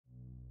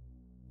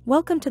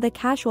Welcome to the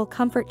Casual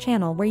Comfort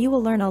channel, where you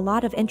will learn a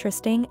lot of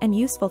interesting and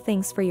useful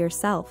things for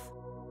yourself.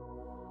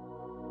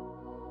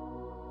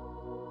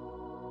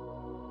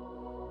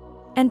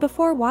 And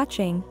before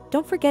watching,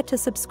 don't forget to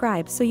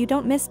subscribe so you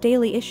don't miss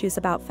daily issues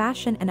about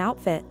fashion and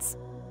outfits.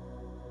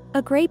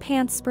 A gray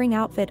pants spring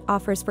outfit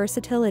offers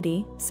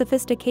versatility,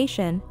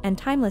 sophistication, and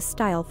timeless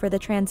style for the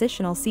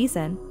transitional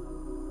season.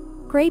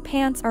 Gray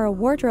pants are a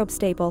wardrobe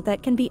staple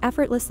that can be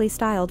effortlessly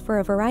styled for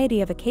a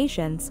variety of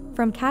occasions,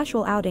 from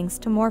casual outings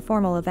to more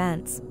formal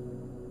events.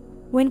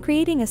 When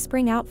creating a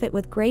spring outfit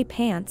with gray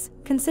pants,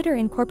 consider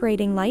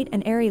incorporating light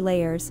and airy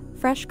layers,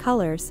 fresh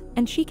colors,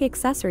 and chic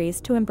accessories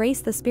to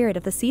embrace the spirit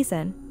of the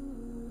season.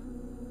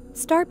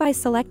 Start by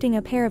selecting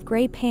a pair of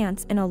gray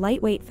pants in a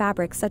lightweight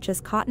fabric such as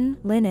cotton,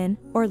 linen,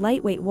 or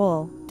lightweight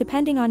wool,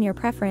 depending on your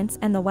preference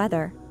and the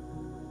weather.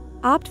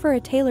 Opt for a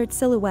tailored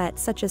silhouette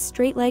such as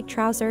straight-leg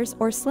trousers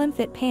or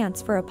slim-fit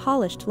pants for a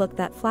polished look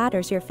that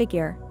flatters your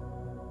figure.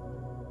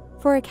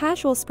 For a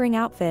casual spring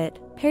outfit,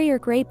 pair your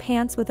gray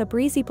pants with a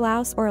breezy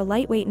blouse or a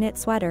lightweight knit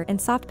sweater in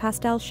soft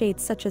pastel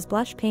shades such as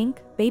blush pink,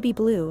 baby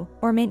blue,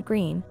 or mint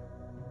green.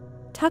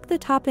 Tuck the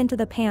top into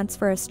the pants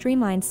for a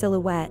streamlined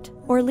silhouette,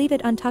 or leave it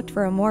untucked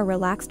for a more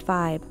relaxed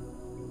vibe.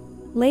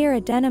 Layer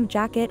a denim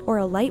jacket or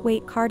a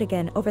lightweight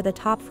cardigan over the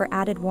top for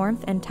added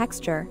warmth and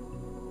texture.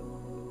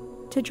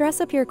 To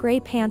dress up your gray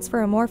pants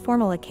for a more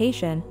formal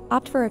occasion,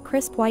 opt for a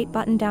crisp white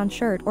button-down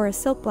shirt or a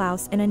silk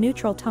blouse in a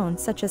neutral tone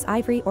such as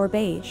ivory or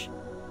beige.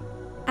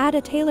 Add a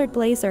tailored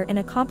blazer in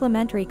a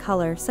complementary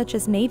color such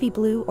as navy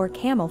blue or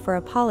camel for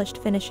a polished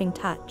finishing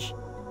touch.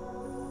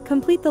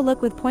 Complete the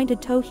look with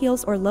pointed toe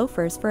heels or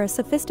loafers for a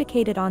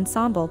sophisticated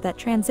ensemble that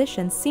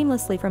transitions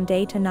seamlessly from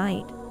day to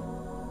night.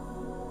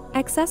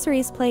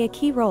 Accessories play a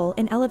key role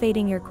in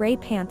elevating your gray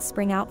pants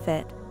spring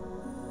outfit.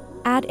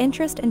 Add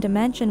interest and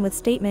dimension with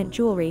statement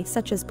jewelry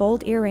such as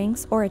bold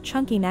earrings or a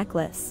chunky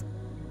necklace.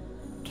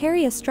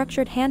 Carry a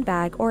structured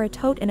handbag or a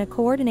tote in a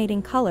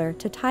coordinating color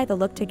to tie the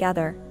look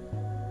together.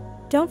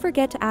 Don't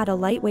forget to add a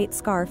lightweight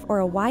scarf or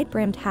a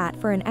wide-brimmed hat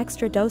for an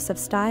extra dose of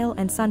style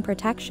and sun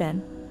protection.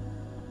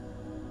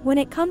 When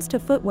it comes to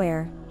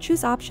footwear,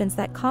 choose options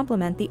that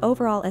complement the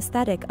overall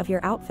aesthetic of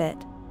your outfit.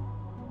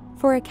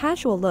 For a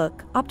casual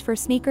look, opt for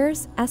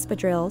sneakers,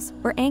 espadrilles,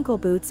 or ankle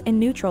boots in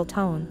neutral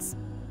tones.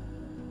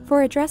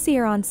 For a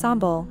dressier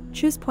ensemble,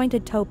 choose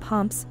pointed-toe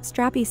pumps,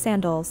 strappy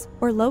sandals,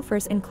 or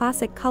loafers in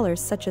classic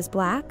colors such as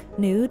black,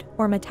 nude,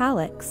 or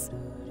metallics.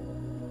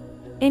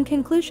 In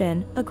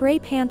conclusion, a gray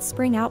pants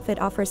spring outfit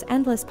offers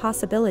endless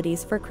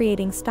possibilities for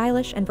creating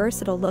stylish and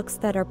versatile looks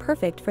that are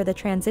perfect for the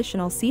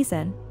transitional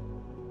season.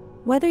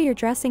 Whether you're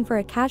dressing for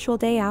a casual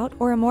day out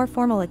or a more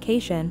formal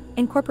occasion,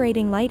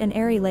 incorporating light and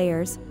airy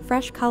layers,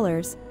 fresh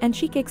colors, and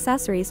chic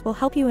accessories will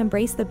help you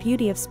embrace the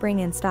beauty of spring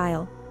in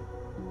style.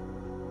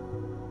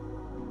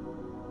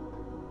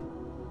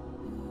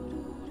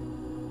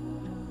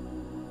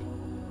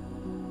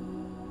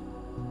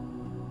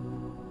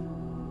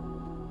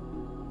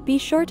 Be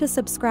sure to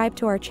subscribe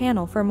to our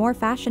channel for more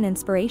fashion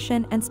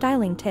inspiration and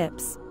styling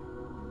tips.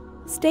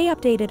 Stay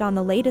updated on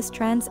the latest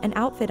trends and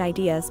outfit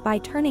ideas by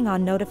turning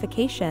on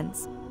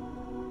notifications.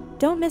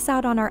 Don't miss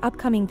out on our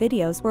upcoming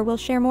videos, where we'll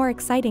share more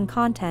exciting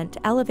content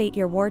to elevate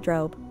your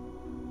wardrobe.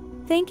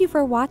 Thank you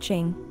for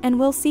watching, and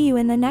we'll see you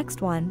in the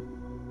next one.